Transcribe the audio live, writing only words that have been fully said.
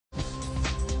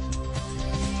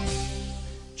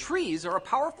trees are a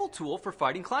powerful tool for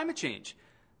fighting climate change.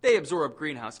 They absorb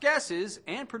greenhouse gases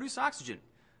and produce oxygen.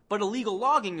 But illegal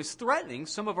logging is threatening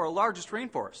some of our largest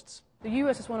rainforests. The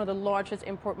U.S. is one of the largest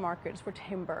import markets for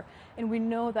timber, and we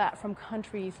know that from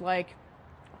countries like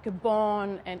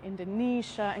Gabon and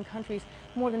Indonesia and countries,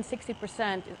 more than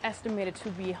 60% is estimated to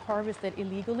be harvested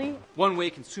illegally. One way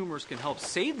consumers can help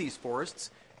save these forests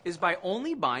is by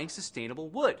only buying sustainable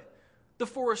wood. The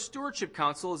Forest Stewardship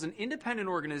Council is an independent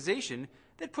organization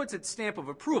that puts its stamp of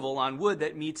approval on wood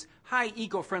that meets high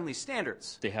eco-friendly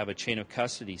standards. They have a chain of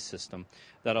custody system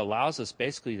that allows us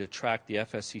basically to track the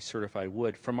FSC certified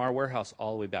wood from our warehouse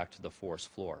all the way back to the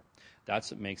forest floor.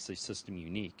 That's what makes the system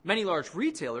unique. Many large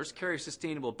retailers carry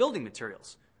sustainable building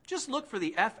materials. Just look for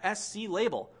the FSC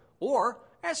label or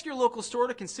ask your local store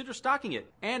to consider stocking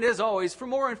it. And as always, for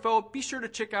more info, be sure to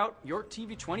check out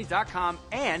YourTV20.com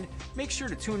and make sure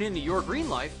to tune in to Your Green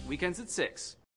Life weekends at 6.